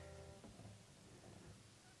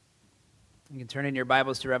You can turn in your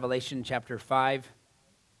Bibles to Revelation chapter 5,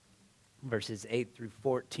 verses 8 through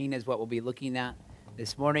 14 is what we'll be looking at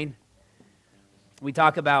this morning. We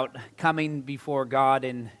talk about coming before God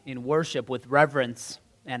in worship with reverence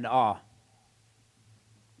and awe.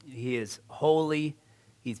 He is holy,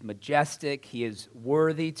 He's majestic, He is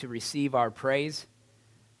worthy to receive our praise.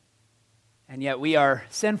 And yet we are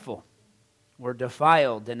sinful, we're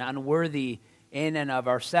defiled and unworthy in and of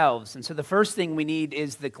ourselves. And so the first thing we need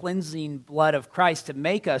is the cleansing blood of Christ to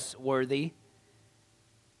make us worthy.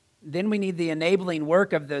 Then we need the enabling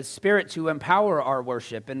work of the Spirit to empower our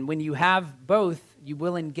worship. And when you have both, you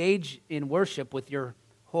will engage in worship with your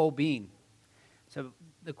whole being. So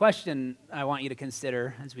the question I want you to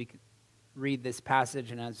consider as we read this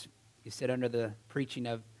passage and as you sit under the preaching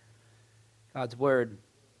of God's Word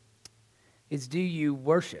is, do you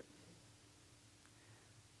worship?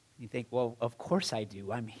 You think, well, of course I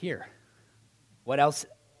do. I'm here. What else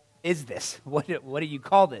is this? What do you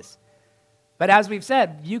call this? But as we've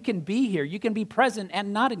said, you can be here. You can be present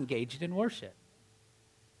and not engaged in worship.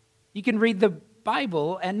 You can read the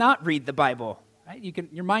Bible and not read the Bible. Right?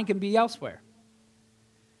 Your mind can be elsewhere.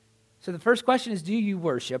 So the first question is, do you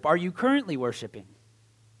worship? Are you currently worshiping?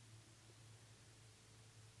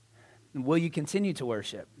 And will you continue to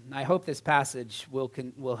worship? I hope this passage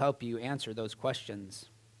will help you answer those questions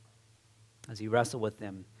as you wrestle with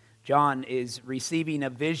them. John is receiving a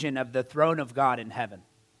vision of the throne of God in heaven.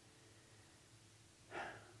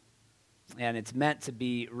 And it's meant to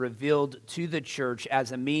be revealed to the church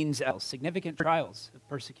as a means of significant trials of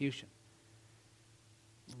persecution.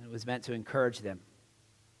 It was meant to encourage them.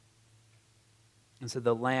 And so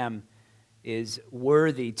the Lamb is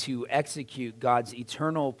worthy to execute God's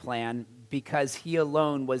eternal plan because He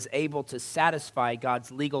alone was able to satisfy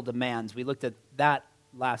God's legal demands. We looked at that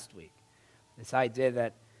last week. This idea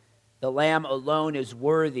that the Lamb alone is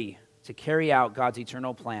worthy to carry out God's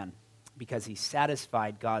eternal plan because He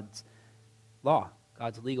satisfied God's law,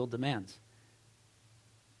 God's legal demands.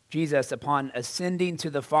 Jesus, upon ascending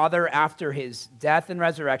to the Father after His death and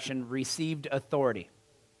resurrection, received authority.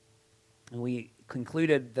 And we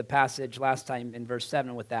concluded the passage last time in verse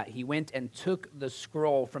 7 with that. He went and took the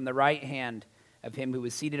scroll from the right hand of Him who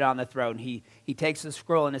was seated on the throne. He takes the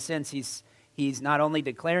scroll. In a sense, he's not only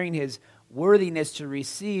declaring His worthiness to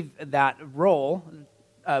receive that role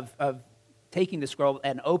of taking the scroll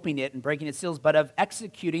and opening it and breaking its seals, but of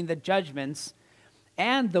executing the judgments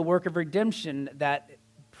and the work of redemption that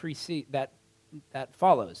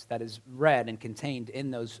follows, that is read and contained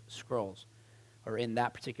in those scrolls, or in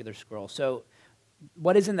that particular scroll. So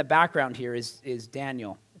what is in the background here is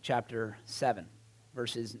Daniel chapter 7,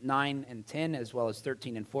 verses 9 and 10, as well as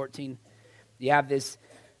 13 and 14. You have this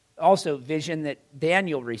also vision that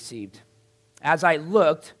Daniel received. As I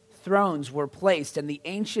looked, thrones were placed, and the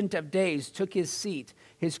Ancient of Days took his seat.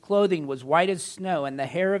 His clothing was white as snow, and the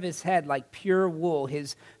hair of his head like pure wool.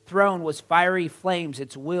 His throne was fiery flames,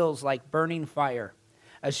 its wheels like burning fire.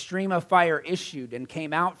 A stream of fire issued and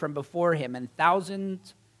came out from before him, and a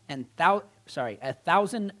thousand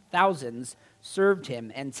thousands served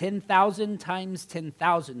him, and 10,000 times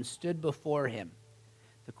 10,000 stood before him.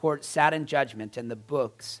 The court sat in judgment, and the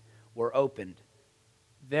books were opened.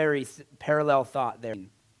 Very parallel thought there.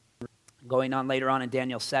 Going on later on in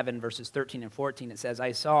Daniel 7, verses 13 and 14, it says,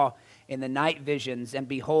 I saw in the night visions, and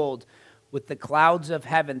behold, with the clouds of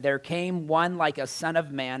heaven, there came one like a son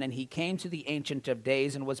of man, and he came to the Ancient of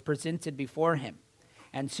Days and was presented before him.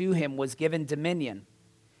 And to him was given dominion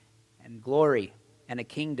and glory and a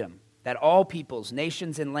kingdom, that all peoples,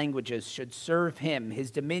 nations, and languages should serve him.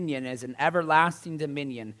 His dominion is an everlasting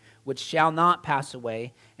dominion which shall not pass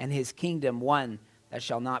away, and his kingdom one that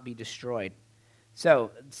shall not be destroyed.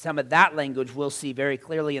 So some of that language we'll see very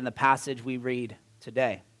clearly in the passage we read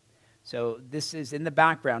today. So this is in the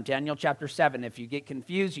background, Daniel chapter 7. If you get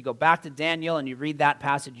confused, you go back to Daniel and you read that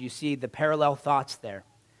passage, you see the parallel thoughts there,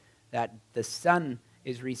 that the Son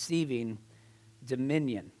is receiving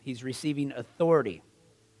dominion. He's receiving authority.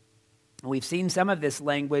 We've seen some of this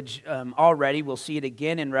language already. We'll see it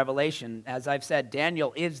again in Revelation. As I've said,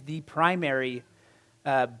 Daniel is the primary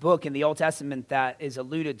book in the Old Testament that is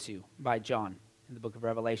alluded to by John in the book of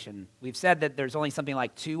Revelation. We've said that there's only something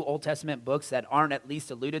like 2 Old Testament books that aren't at least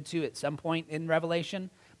alluded to at some point in Revelation,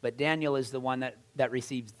 but Daniel is the one that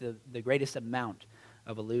receives the greatest amount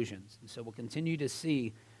of allusions. And so we'll continue to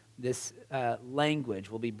see this language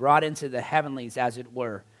will be brought into the heavenlies, as it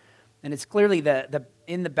were. And it's clearly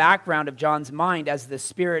in the background of John's mind as the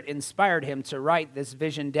Spirit inspired him to write this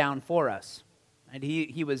vision down for us. And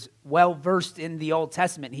he was well versed in the Old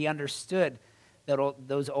Testament. He understood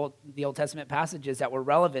the Old Testament passages that were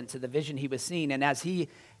relevant to the vision he was seeing. And as he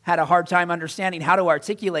had a hard time understanding how to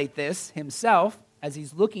articulate this himself, as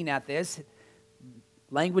he's looking at this,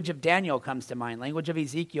 language of Daniel comes to mind, language of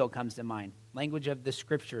Ezekiel comes to mind, language of the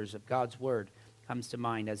scriptures of God's word comes to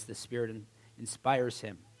mind as the Spirit inspires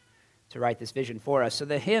him to write this vision for us. So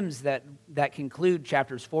the hymns that conclude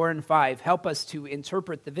chapters 4 and 5 help us to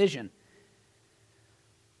interpret the vision.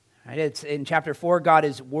 Right? It's in chapter 4, God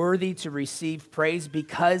is worthy to receive praise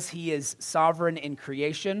because he is sovereign in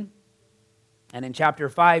creation. And in chapter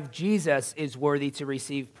 5, Jesus is worthy to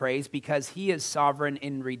receive praise because he is sovereign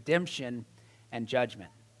in redemption and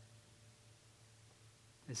judgment.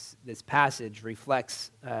 This passage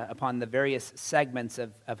reflects upon the various segments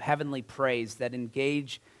of heavenly praise that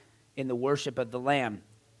engage in the worship of the Lamb.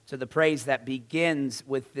 So the praise that begins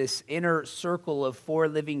with this inner circle of 4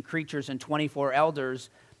 living creatures and 24 elders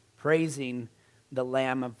praising the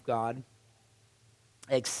Lamb of God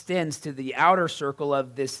extends to the outer circle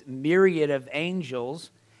of this myriad of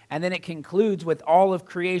angels, and then it concludes with all of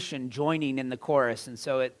creation joining in the chorus. And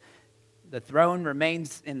so the throne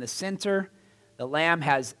remains in the center. The Lamb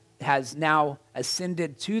has now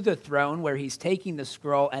ascended to the throne where he's taking the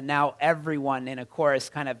scroll, and now everyone in a chorus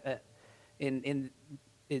kind of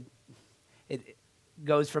it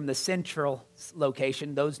goes from the central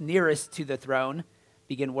location, those nearest to the throne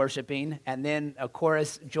begin worshiping, and then a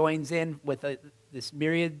chorus joins in with this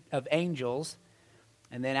myriad of angels,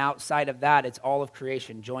 and then outside of that, it's all of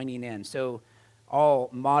creation joining in. So all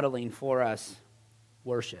modeling for us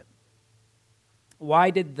worship. Why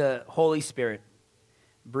did the Holy Spirit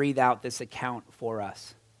breathe out this account for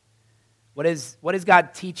us? What is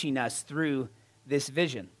God teaching us through this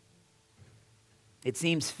vision? It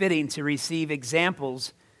seems fitting to receive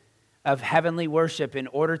examples of heavenly worship in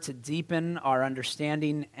order to deepen our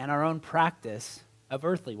understanding and our own practice of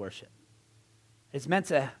earthly worship. It's meant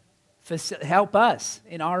to help us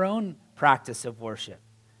in our own practice of worship.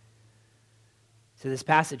 So this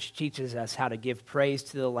passage teaches us how to give praise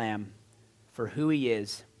to the Lamb for who he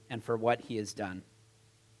is and for what he has done.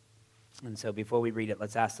 And so before we read it,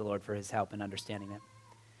 let's ask the Lord for his help in understanding it.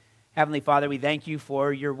 Heavenly Father, we thank you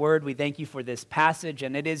for your word. We thank you for this passage,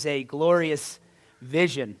 and it is a glorious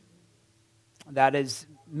vision that is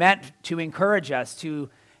meant to encourage us, to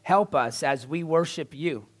help us as we worship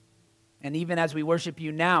you. And even as we worship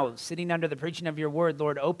you now, sitting under the preaching of your word,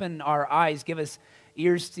 Lord, open our eyes, give us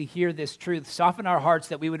ears to hear this truth, soften our hearts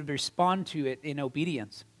that we would respond to it in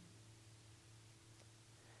obedience.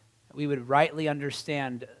 That we would rightly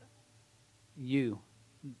understand you,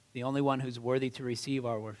 the only one who's worthy to receive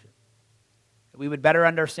our worship. That we would better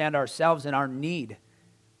understand ourselves and our need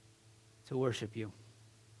to worship you.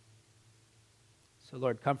 So,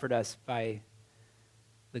 Lord, comfort us by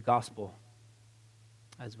the gospel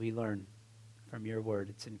as we learn from your word.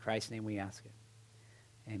 It's in Christ's name we ask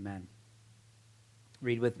it. Amen.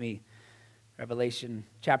 Read with me Revelation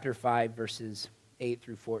chapter 5, verses 8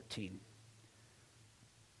 through 14.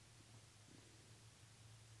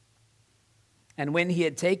 And when he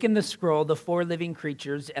had taken the scroll, the 4 living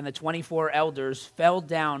creatures and the 24 elders fell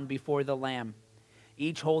down before the Lamb,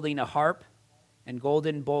 each holding a harp and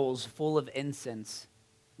golden bowls full of incense,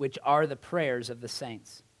 which are the prayers of the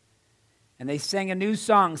saints. And they sang a new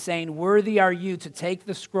song, saying, "Worthy are you to take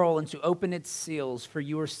the scroll and to open its seals, for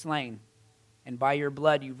you were slain, and by your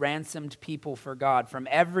blood you ransomed people for God from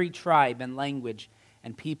every tribe and language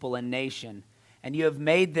and people and nation. And you have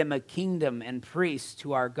made them a kingdom and priests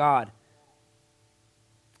to our God,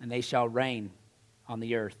 and they shall reign on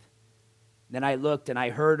the earth." Then I looked, and I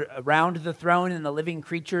heard around the throne and the living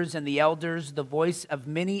creatures and the elders the voice of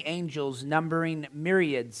many angels, numbering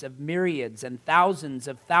myriads and thousands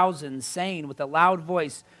of thousands, saying with a loud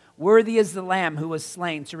voice, "Worthy is the Lamb who was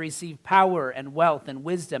slain to receive power and wealth and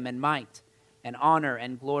wisdom and might and honor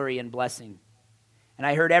and glory and blessing." And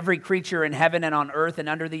I heard every creature in heaven and on earth and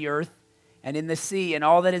under the earth and in the sea and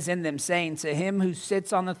all that is in them, saying, "To him who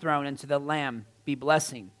sits on the throne and to the Lamb be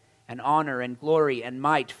blessing and honor and glory and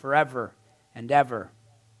might forever and ever."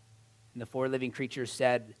 And the 4 living creatures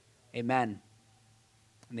said, "Amen."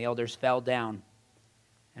 And the elders fell down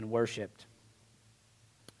and worshiped.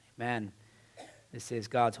 Amen. This is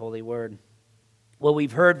God's holy word. Well,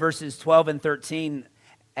 we've heard verses 12 and 13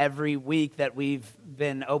 every week that we've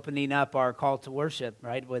been opening up our call to worship,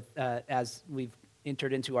 right? As we've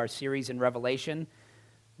entered into our series in Revelation,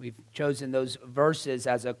 we've chosen those verses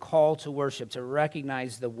as a call to worship, to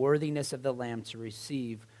recognize the worthiness of the Lamb to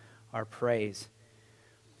receive our praise.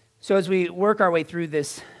 So as we work our way through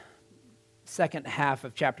this second half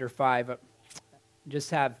of chapter 5,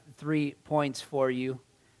 just have 3 points for you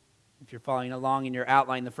If you're following along in your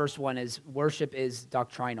outline, the first one is worship is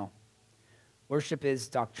doctrinal. Worship is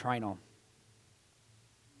doctrinal.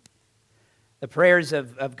 The prayers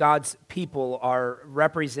of God's people are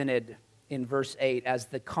represented in verse 8 as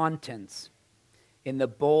the contents in the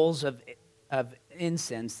bowls of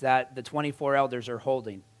incense that the 24 elders are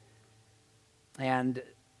holding. And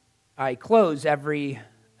I close every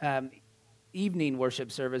evening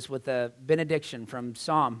worship service with a benediction from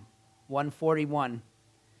Psalm 141,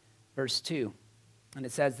 verse 2. And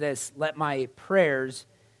it says this: "Let my prayers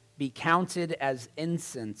be counted as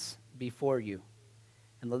incense before you,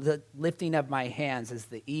 and the lifting of my hands as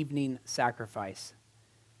the evening sacrifice."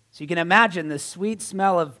 So you can imagine the sweet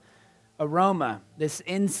smell of aroma, this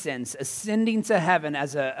incense ascending to heaven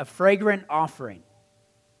as a fragrant offering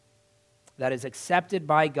that is accepted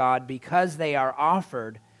by God because they are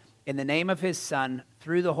offered in the name of his Son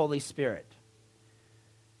through the Holy Spirit.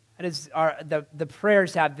 That is, the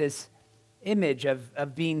prayers have this image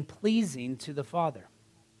of being pleasing to the Father,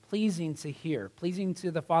 pleasing to hear, pleasing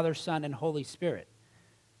to the Father, Son, and Holy Spirit.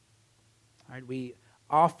 All right, we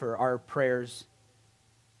offer our prayers,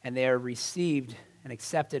 and they are received and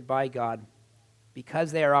accepted by God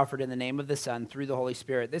because they are offered in the name of the Son through the Holy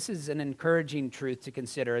Spirit. This is an encouraging truth to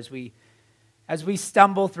consider as we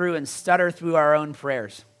stumble through and stutter through our own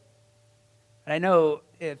prayers. And I know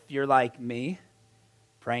if you're like me,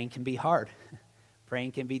 praying can be hard.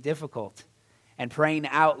 Praying can be difficult. And praying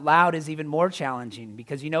out loud is even more challenging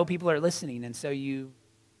because you know people are listening, and so you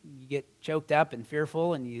get choked up and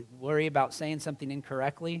fearful, and you worry about saying something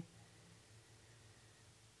incorrectly.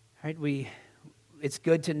 All right, it's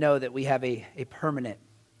good to know that we have a permanent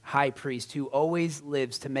high priest who always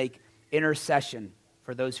lives to make intercession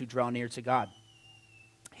for those who draw near to God.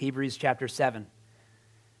 Hebrews chapter 7,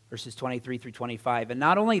 verses 23 through 25. And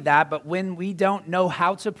not only that, but when we don't know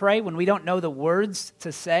how to pray, when we don't know the words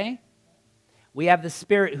to say, we have the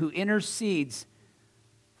Spirit who intercedes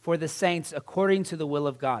for the saints according to the will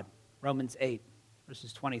of God. Romans 8,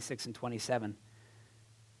 verses 26 and 27.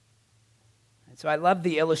 And so I love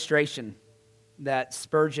the illustration that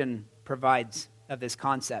Spurgeon provides of this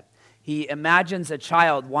concept. He imagines a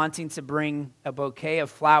child wanting to bring a bouquet of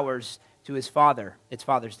flowers to his father. It's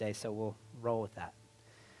Father's Day, so we'll roll with that.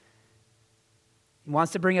 He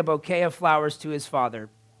wants to bring a bouquet of flowers to his father.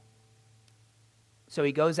 So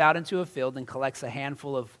he goes out into a field and collects a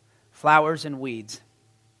handful of flowers and weeds.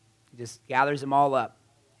 He just gathers them all up,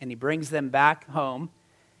 and he brings them back home,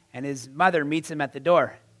 and his mother meets him at the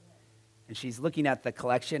door. And she's looking at the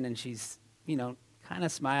collection, and she's, kind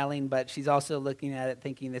of smiling, but she's also looking at it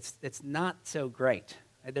thinking it's not so great.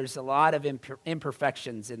 There's a lot of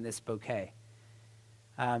imperfections in this bouquet.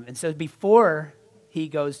 And so before he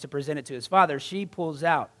goes to present it to his father, she pulls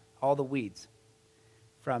out all the weeds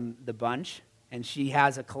from the bunch, and she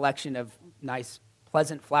has a collection of nice,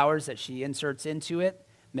 pleasant flowers that she inserts into it,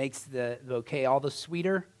 makes the bouquet all the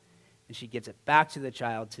sweeter, and she gives it back to the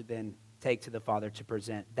child to then take to the father to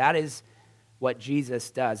present. That is what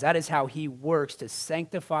Jesus does. That is how he works to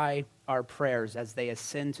sanctify our prayers as they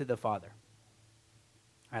ascend to the Father.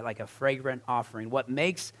 All right, like a fragrant offering. What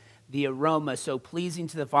makes the aroma so pleasing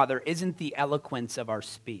to the Father isn't the eloquence of our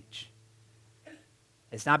speech.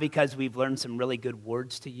 It's not because we've learned some really good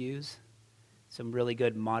words to use, some really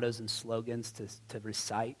good mottos and slogans to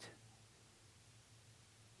recite.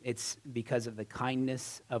 It's because of the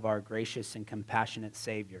kindness of our gracious and compassionate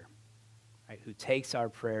Savior, right, who takes our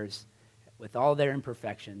prayers with all their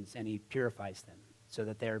imperfections, and he purifies them so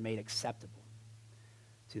that they are made acceptable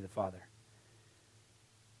to the Father.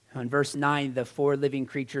 In verse 9, the 4 living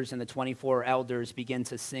creatures and the 24 elders begin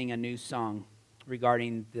to sing a new song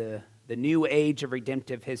regarding the new age of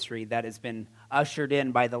redemptive history that has been ushered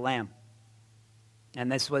in by the Lamb.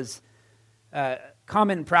 And this was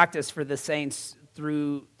common practice for the saints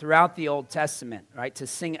throughout the Old Testament, right? To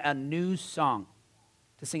sing a new song.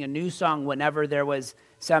 To sing a new song whenever there was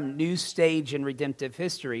some new stage in redemptive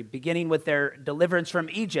history, beginning with their deliverance from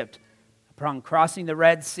Egypt. Upon crossing the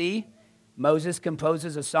Red Sea, Moses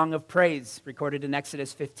composes a song of praise recorded in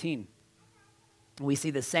Exodus 15. We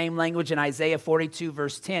see the same language in Isaiah 42,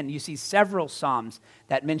 verse 10. You see several psalms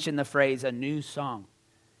that mention the phrase, a new song.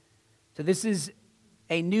 So this is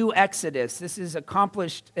a new Exodus. This is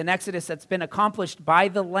an Exodus that's been accomplished by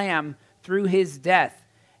the Lamb through his death.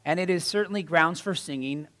 And it is certainly grounds for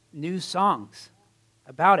singing new songs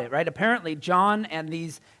about it, right? Apparently, John and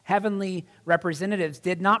these heavenly representatives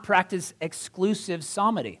did not practice exclusive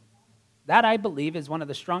psalmody. That, I believe, is one of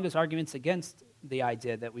the strongest arguments against the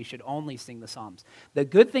idea that we should only sing the Psalms. The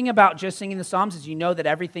good thing about just singing the Psalms is you know that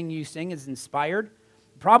everything you sing is inspired.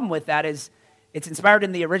 The problem with that is it's inspired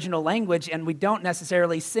in the original language, and we don't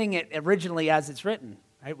necessarily sing it originally as it's written.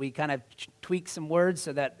 Right? We kind of tweak some words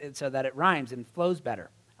so that it rhymes and flows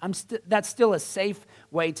better. That's still a safe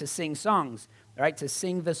way to sing songs, right? To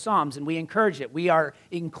sing the Psalms, and we encourage it. We are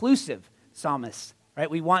inclusive psalmists, right?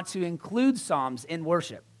 We want to include psalms in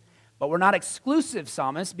worship, but we're not exclusive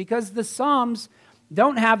psalmists because the Psalms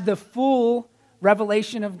don't have the full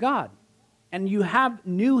revelation of God. And you have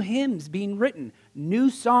new hymns being written, new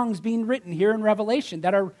songs being written here in Revelation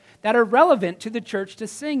that are relevant to the church to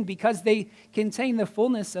sing because they contain the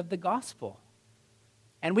fullness of the gospel.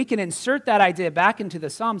 And we can insert that idea back into the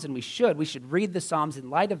Psalms, and we should. We should read the Psalms in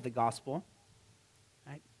light of the gospel,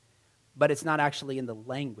 right? But it's not actually in the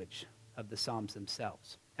language of the Psalms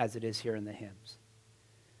themselves, as it is here in the hymns.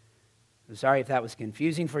 I'm sorry if that was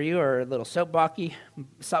confusing for you or a little soapboxy,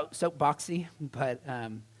 but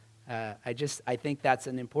I think that's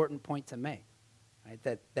an important point to make, right?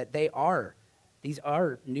 That these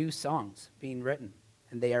are new songs being written,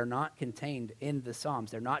 and they are not contained in the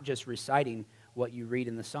Psalms. They're not just reciting what you read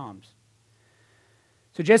in the Psalms.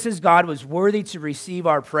 So just as God was worthy to receive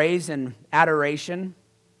our praise and adoration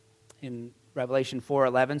in Revelation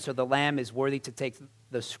 4:11, so the Lamb is worthy to take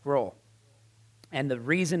the scroll. And the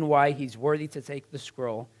reason why he's worthy to take the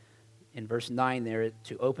scroll, in verse 9 there,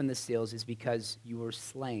 to open the seals, is because you were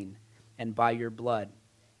slain, and by your blood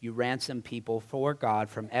you ransomed people for God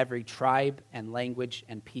from every tribe and language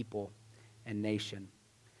and people and nation.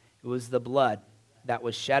 It was the blood that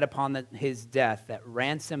was shed upon his death that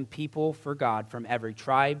ransomed people for God from every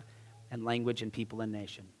tribe and language and people and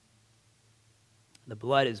nation. The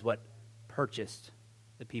blood is what purchased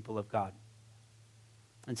the people of God.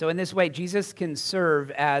 And so in this way, Jesus can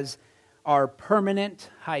serve as our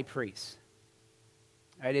permanent high priest.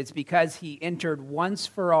 Right? It's because he entered once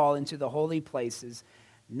for all into the holy places,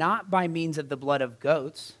 not by means of the blood of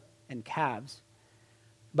goats and calves,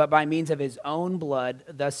 but by means of his own blood,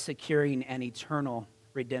 thus securing an eternal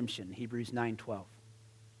redemption. Hebrews 9:12.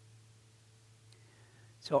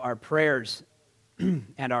 So our prayers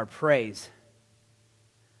and our praise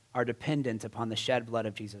are dependent upon the shed blood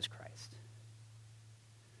of Jesus Christ.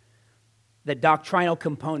 The doctrinal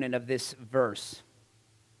component of this verse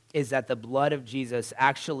is that the blood of Jesus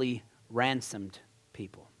actually ransomed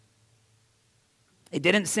people. It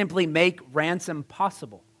didn't simply make ransom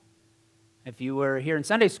possible. If you were here in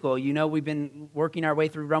Sunday school, you know we've been working our way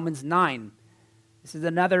through Romans 9. This is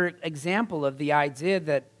another example of the idea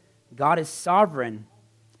that God is sovereign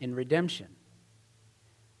in redemption.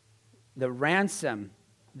 The ransom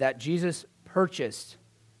that Jesus purchased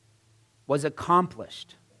was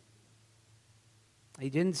accomplished. He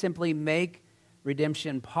didn't simply make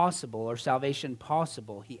redemption possible or salvation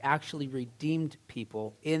possible. He actually redeemed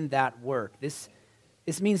people in that work. This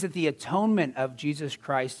means that the atonement of Jesus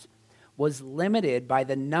Christ was limited by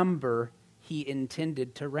the number he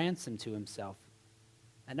intended to ransom to himself.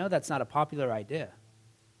 I know that's not a popular idea.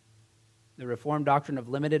 The Reformed doctrine of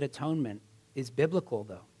limited atonement is biblical,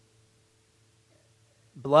 though.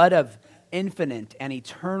 Blood of infinite and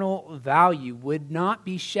eternal value would not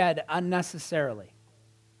be shed unnecessarily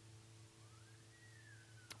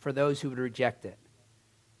for those who would reject it.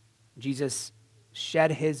 Jesus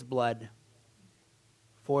shed his blood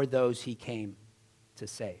for those he came to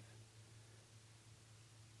save.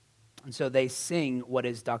 And so they sing what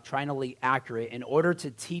is doctrinally accurate in order to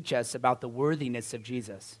teach us about the worthiness of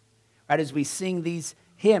Jesus. Right? As we sing these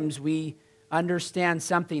hymns, we understand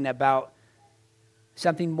something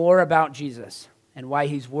more about Jesus and why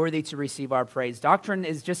he's worthy to receive our praise. Doctrine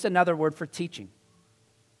is just another word for teaching.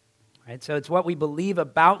 Right? So it's what we believe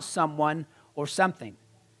about someone or something.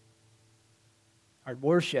 Our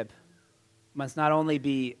worship must not only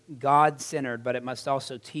be God-centered, but it must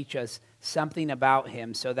also teach us something about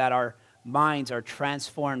him so that our minds are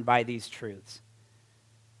transformed by these truths.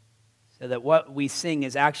 So that what we sing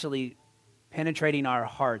is actually penetrating our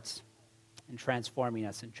hearts and transforming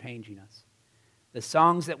us and changing us. The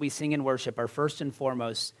songs that we sing in worship are first and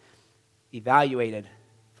foremost evaluated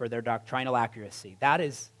for their doctrinal accuracy. That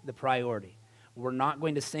is the priority. We're not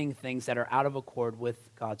going to sing things that are out of accord with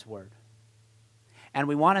God's word. And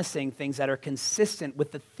we want to sing things that are consistent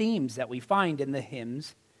with the themes that we find in the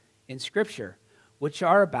hymns in Scripture, which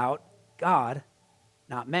are about God,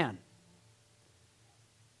 not man.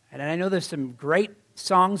 And I know there's some great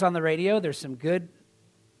songs on the radio. There's some good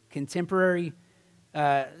contemporary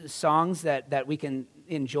songs that we can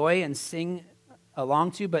enjoy and sing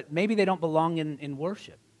along to, but maybe they don't belong in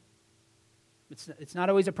worship. It's not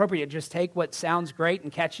always appropriate to just take what sounds great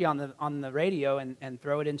and catchy on the radio and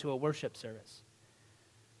throw it into a worship service.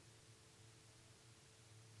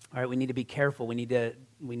 All right, we need to be careful. We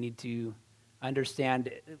need to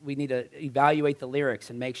understand we need to evaluate the lyrics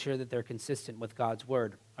and make sure that they're consistent with God's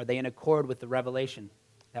word. Are they in accord with the revelation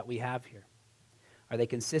that we have here? Are they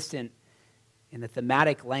consistent in the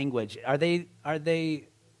thematic language? Are they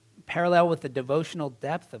parallel with the devotional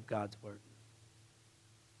depth of God's word?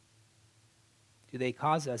 Do they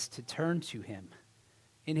cause us to turn to him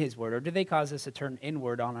in his word, or do they cause us to turn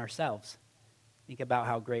inward on ourselves? Think about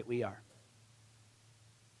how great we are.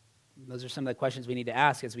 Those are some of the questions we need to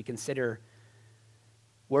ask as we consider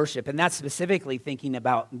worship, and that's specifically thinking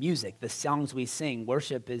about music, the songs we sing.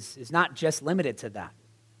 Worship is not just limited to that,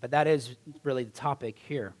 but that is really the topic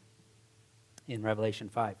here in Revelation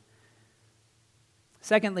 5.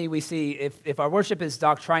 Secondly, we see if our worship is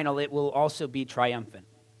doctrinal, it will also be triumphant.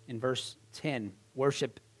 In verse 10,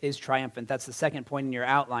 worship is triumphant. That's the second point in your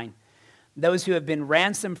outline. Those who have been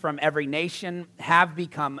ransomed from every nation have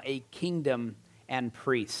become a kingdom and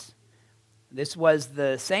priests. This was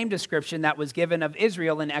the same description that was given of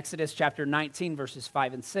Israel in Exodus chapter 19, verses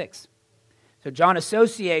 5 and 6. So John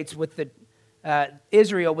associates with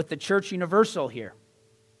Israel with the church universal here,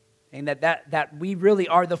 and that we really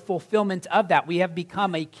are the fulfillment of that. We have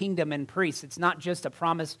become a kingdom and priests. It's not just a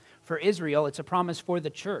promise for Israel, it's a promise for the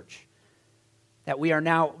church, that we are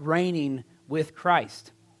now reigning with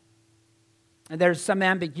Christ. And there's some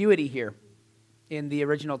ambiguity here in the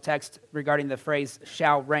original text regarding the phrase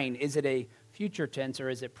shall reign. Is it a future tense or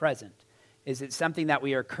is it present? Is it something that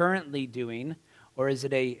we are currently doing, or is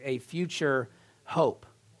it a future hope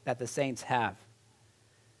that the saints have?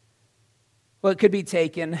 Well, it could be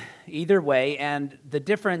taken either way, and the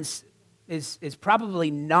difference is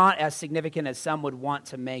probably not as significant as some would want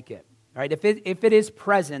to make it. Right? If it is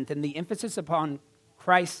present, then the emphasis upon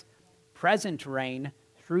Christ's present reign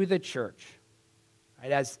through the church,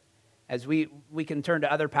 right? As we can turn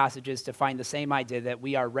to other passages to find the same idea that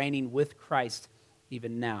we are reigning with Christ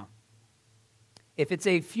even now. If it's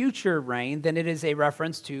a future reign, then it is a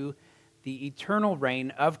reference to the eternal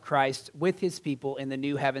reign of Christ with his people in the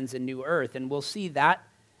new heavens and new earth. And we'll see that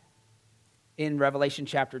in Revelation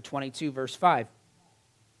chapter 22, verse 5.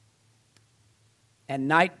 And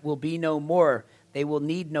night will be no more. They will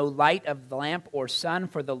need no light of the lamp or sun,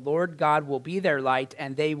 for the Lord God will be their light,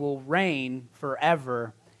 and they will reign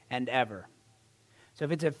forever and ever. So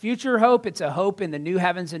if it's a future hope, it's a hope in the new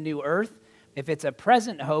heavens and new earth. If it's a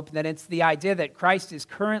present hope, then it's the idea that Christ is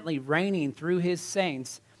currently reigning through his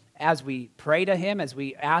saints as we pray to him, as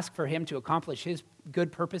we ask for him to accomplish his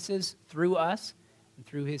good purposes through us and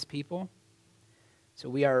through his people. So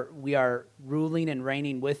we are ruling and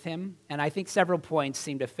reigning with him. And I think several points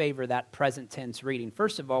seem to favor that present tense reading.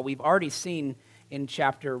 First of all, we've already seen in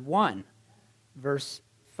chapter 1, verse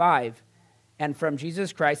 5, and from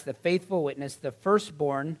Jesus Christ, the faithful witness, the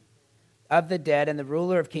firstborn of the dead and the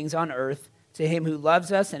ruler of kings on earth, to him who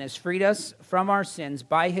loves us and has freed us from our sins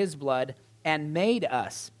by his blood and made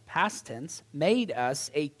us, past tense, made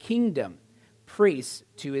us a kingdom, priests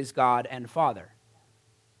to his God and Father.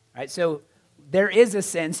 All right, so there is a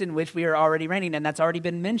sense in which we are already reigning, and that's already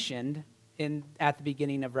been mentioned at the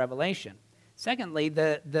beginning of Revelation. Secondly,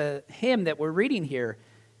 the hymn that we're reading here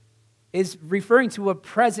is referring to a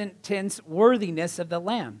present tense worthiness of the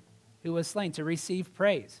Lamb who was slain to receive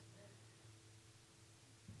praise.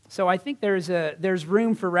 So I think there's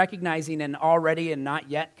room for recognizing an already and not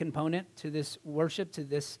yet component to this worship, to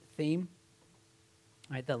this theme.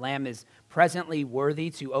 Right, the Lamb is presently worthy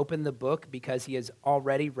to open the book because he has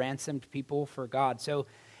already ransomed people for God. So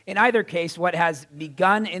in either case, what has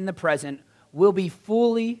begun in the present will be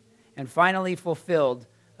fully and finally fulfilled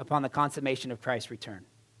upon the consummation of Christ's return.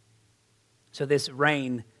 So this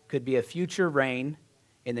reign could be a future reign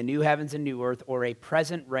in the new heavens and new earth, or a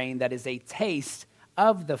present reign that is a taste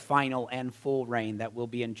of the final and full reign that will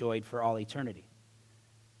be enjoyed for all eternity.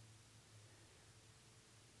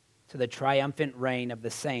 So the triumphant reign of the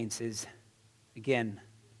saints is, again,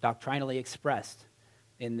 doctrinally expressed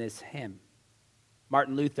in this hymn.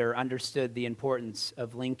 Martin Luther understood the importance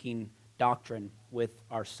of linking doctrine with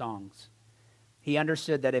our songs. He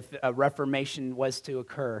understood that if a reformation was to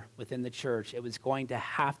occur within the church, it was going to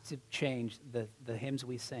have to change the hymns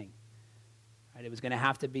we sing. Right? It was going to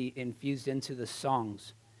have to be infused into the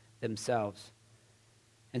songs themselves.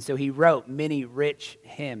 And so he wrote many rich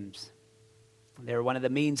hymns. They were one of the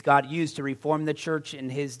means God used to reform the church in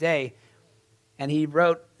his day. And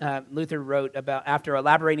Luther wrote about, after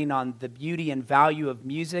elaborating on the beauty and value of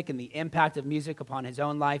music and the impact of music upon his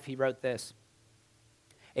own life, he wrote this: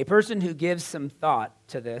 "A person who gives some thought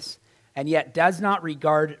to this and yet does not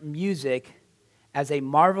regard music as a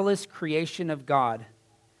marvelous creation of God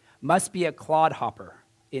must be a clodhopper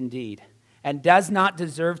indeed, and does not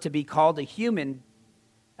deserve to be called a human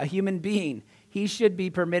a human being, he should be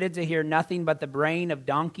permitted to hear nothing but the braying of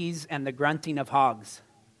donkeys and the grunting of hogs.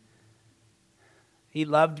 He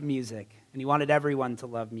loved music, and he wanted everyone to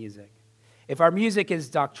love music. If our music is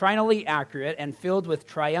doctrinally accurate and filled with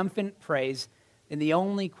triumphant praise, then the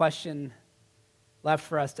only question left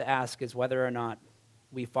for us to ask is whether or not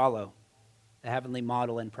we follow the heavenly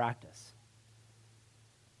model in practice.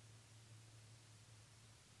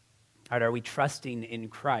 Are we trusting in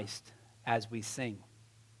Christ as we sing?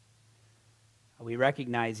 Are we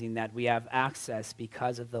recognizing that we have access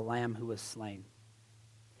because of the Lamb who was slain?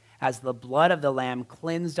 As the blood of the Lamb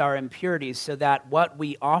cleansed our impurities so that what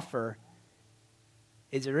we offer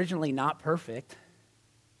is originally not perfect.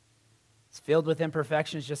 It's filled with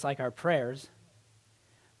imperfections just like our prayers,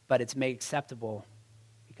 but it's made acceptable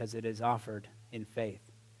because it is offered in faith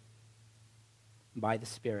by the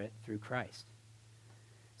Spirit through Christ.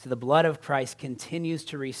 So the blood of Christ continues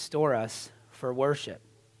to restore us for worship.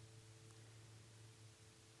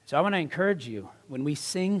 So I want to encourage you, when we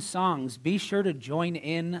sing songs, be sure to join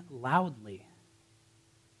in loudly.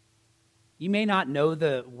 You may not know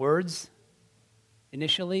the words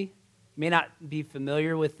initially. You may not be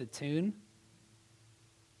familiar with the tune.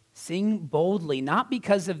 Sing boldly, not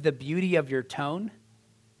because of the beauty of your tone,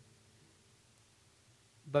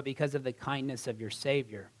 but because of the kindness of your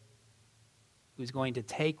Savior, who's going to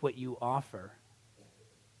take what you offer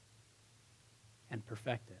and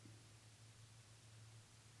perfect it.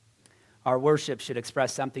 Our worship should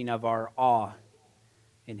express something of our awe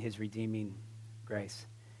in his redeeming grace.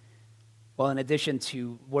 Well, in addition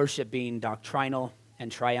to worship being doctrinal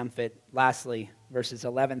and triumphant, lastly, verses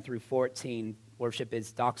 11 through 14, worship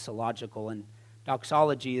is doxological, and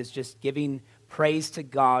doxology is just giving praise to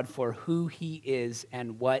God for who he is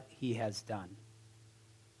and what he has done.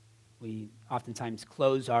 We oftentimes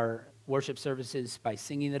close our worship services by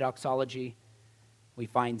singing the doxology. We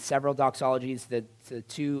find several doxologies. The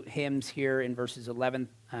two hymns here in verses 11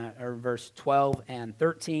 or verse 12 and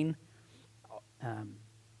 13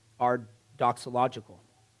 are doxological.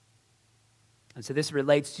 And so this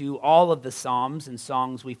relates to all of the psalms and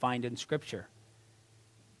songs we find in Scripture.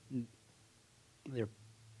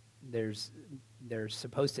 They're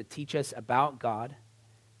supposed to teach us about God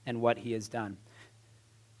and what he has done.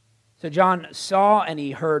 So John saw and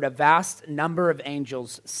he heard a vast number of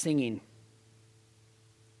angels singing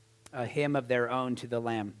a hymn of their own to the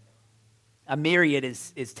Lamb. A myriad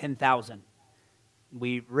is 10,000.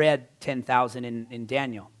 We read 10,000 in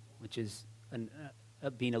Daniel, which is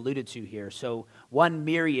being alluded to here. So 1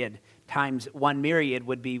 myriad times 1 myriad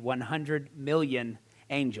would be 100 million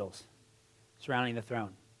angels surrounding the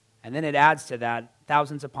throne. And then it adds to that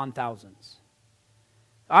thousands upon thousands.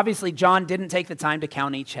 Obviously, John didn't take the time to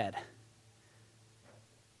count each head.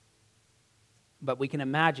 But we can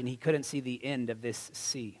imagine he couldn't see the end of this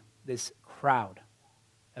sea, this crowd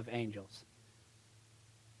of angels.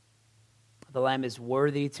 The Lamb is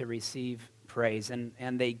worthy to receive praise,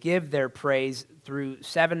 and they give their praise through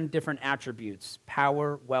 7 different attributes: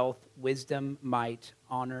 power, wealth, wisdom, might,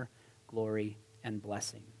 honor, glory, and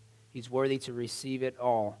blessing. He's worthy to receive it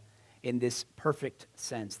all in this perfect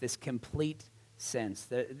sense, this complete sense.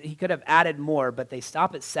 He could have added more, but they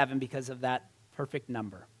stop at 7 because of that perfect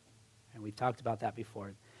number. And we've talked about that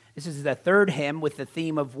before. This is the third hymn with the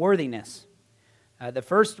theme of worthiness. The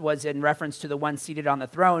first was in reference to the one seated on the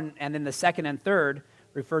throne, and then the second and third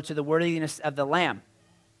refer to the worthiness of the Lamb.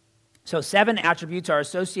 So 7 attributes are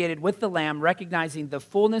associated with the Lamb, recognizing the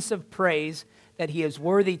fullness of praise that he is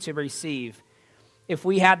worthy to receive. If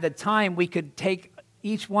we had the time, we could take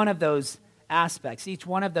each one of those aspects, each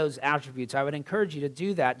one of those attributes. I would encourage you to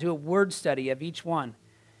do that. Do a word study of each one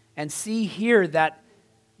and see here that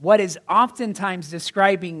what is oftentimes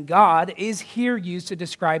describing God is here used to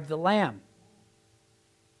describe the Lamb.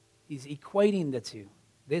 He's equating the two.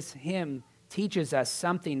 This hymn teaches us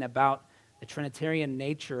something about the Trinitarian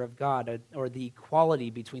nature of God, or the equality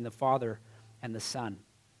between the Father and the Son.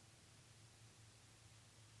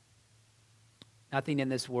 Nothing in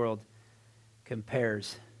this world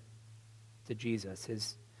compares to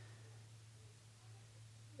Jesus.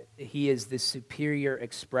 He is the superior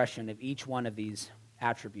expression of each one of these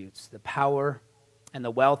attributes. The power and the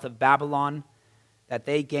wealth of Babylon that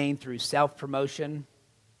they gained through self-promotion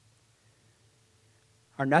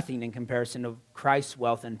are nothing in comparison to Christ's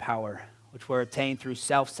wealth and power, which were attained through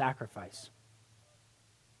self-sacrifice.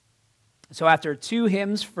 So after 2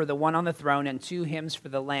 hymns for the one on the throne and 2 hymns for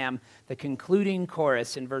the Lamb, the concluding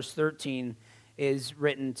chorus in verse 13 is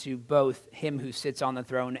written to both him who sits on the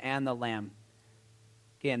throne and the Lamb.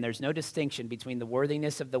 Again, there's no distinction between the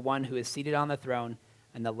worthiness of the one who is seated on the throne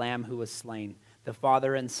and the Lamb who was slain. The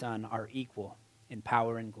Father and Son are equal in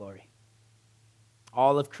power and glory.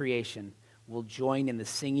 All of creation will join in the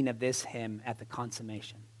singing of this hymn at the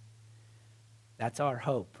consummation. That's our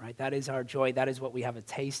hope, right? That is our joy. That is what we have a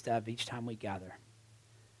taste of each time we gather.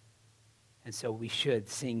 And so we should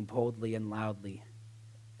sing boldly and loudly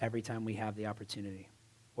every time we have the opportunity.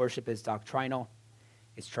 Worship is doctrinal,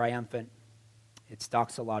 it's triumphant, it's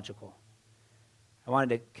doxological. I wanted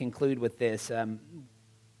to conclude with this.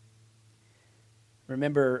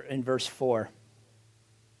 Remember in verse 4,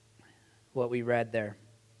 what we read there.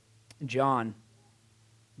 John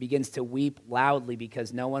begins to weep loudly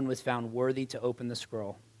because no one was found worthy to open the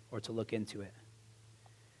scroll or to look into it.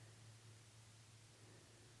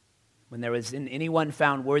 When there was anyone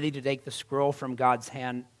found worthy to take the scroll from God's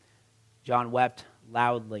hand, John wept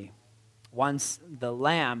loudly. Once the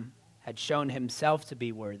Lamb had shown himself to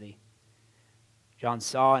be worthy, John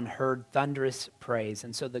saw and heard thunderous praise.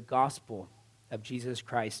 And so the gospel of Jesus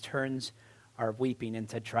Christ turns our weeping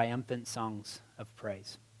into triumphant songs of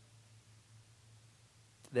praise.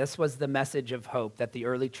 This was the message of hope that the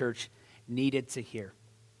early church needed to hear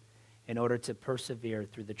in order to persevere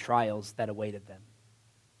through the trials that awaited them.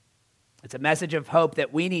 It's a message of hope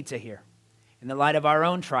that we need to hear in the light of our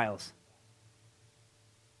own trials.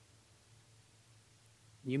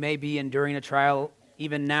 You may be enduring a trial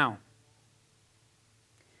even now.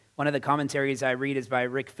 One of the commentaries I read is by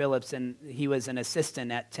Rick Phillips, and he was an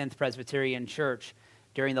assistant at 10th Presbyterian Church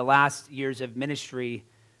during the last years of ministry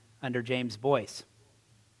under James Boyce.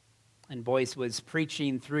 And Boyce was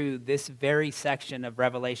preaching through this very section of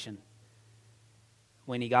Revelation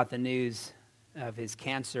when he got the news of his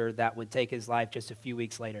cancer that would take his life just a few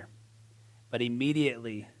weeks later. But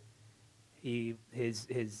immediately, he was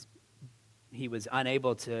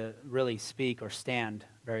unable to really speak or stand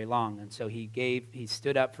very long. And so he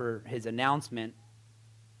stood up for his announcement,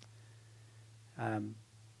 and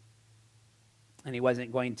he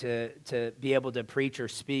wasn't going to be able to preach or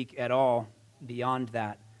speak at all beyond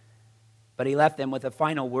that. But he left them with a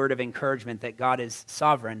final word of encouragement that God is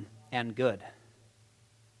sovereign and good.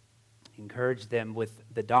 He encouraged them with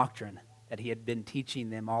the doctrine that he had been teaching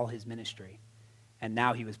them all his ministry, and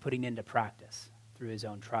now he was putting into practice through his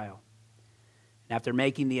own trial. And after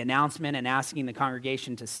making the announcement and asking the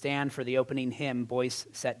congregation to stand for the opening hymn, Boyce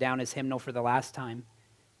set down his hymnal for the last time.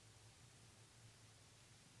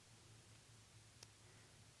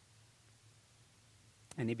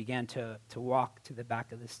 And he began to walk to the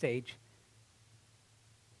back of the stage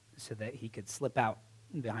so that he could slip out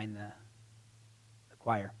behind the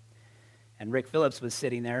choir. And Rick Phillips was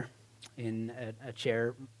sitting there in a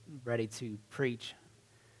chair ready to preach.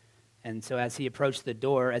 And so as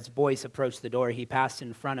Boyce approached the door, he passed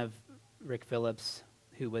in front of Rick Phillips,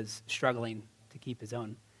 who was struggling to keep his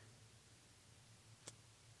own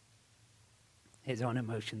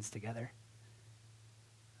emotions together.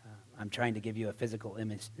 I'm trying to give you a physical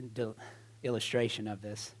illustration of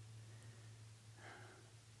this.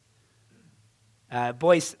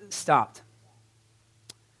 Boyce stopped.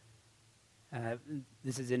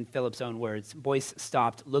 This is in Philip's own words. Boyce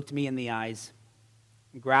stopped, looked me in the eyes,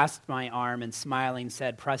 grasped my arm, and smiling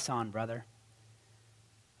said, "Press on, brother.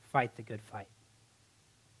 Fight the good fight."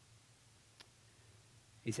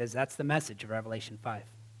 He says that's the message of Revelation 5.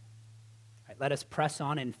 Right, let us press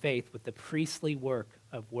on in faith with the priestly work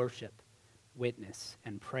of worship, witness,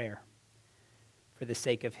 and prayer for the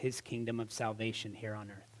sake of his kingdom of salvation here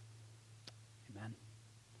on earth. Amen.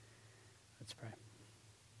 Let's pray.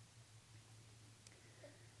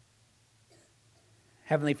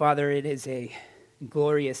 Heavenly Father, it is a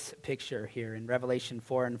glorious picture here in Revelation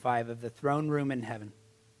 4 and 5 of the throne room in heaven.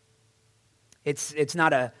 It's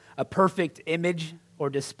not a perfect image or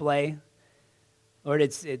display. Lord,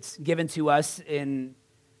 it's given to us in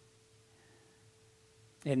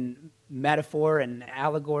metaphor and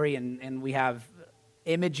allegory, and we have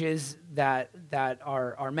images that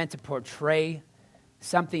are meant to portray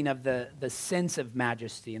something of the sense of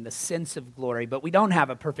majesty and the sense of glory, but we don't have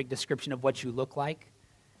a perfect description of what you look like.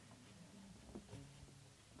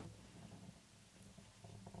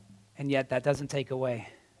 And yet that doesn't take away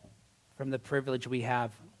from the privilege we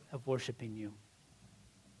have of worshiping you.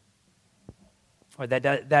 Or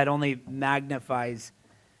that only magnifies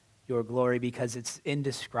your glory because it's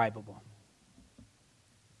indescribable.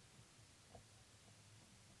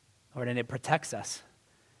 Lord, and it protects us.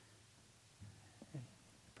 It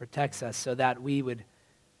protects us so that we would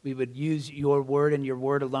use your word and your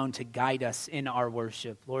word alone to guide us in our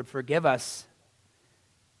worship. Lord, forgive us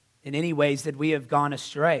in any ways that we have gone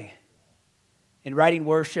astray in writing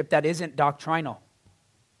worship that isn't doctrinal,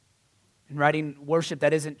 in writing worship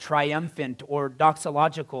that isn't triumphant or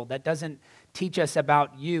doxological, that doesn't teach us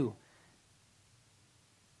about you,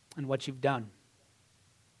 and what you've done.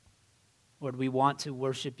 Lord, we want to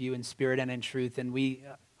worship you in spirit and in truth, and we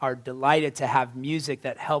are delighted to have music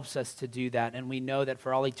that helps us to do that, and we know that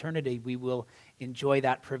for all eternity we will enjoy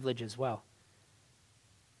that privilege as well.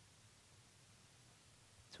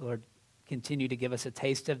 So, Lord, continue to give us a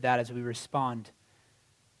taste of that as we respond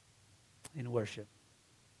in worship.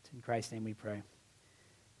 It's in Christ's name we pray.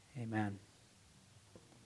 Amen.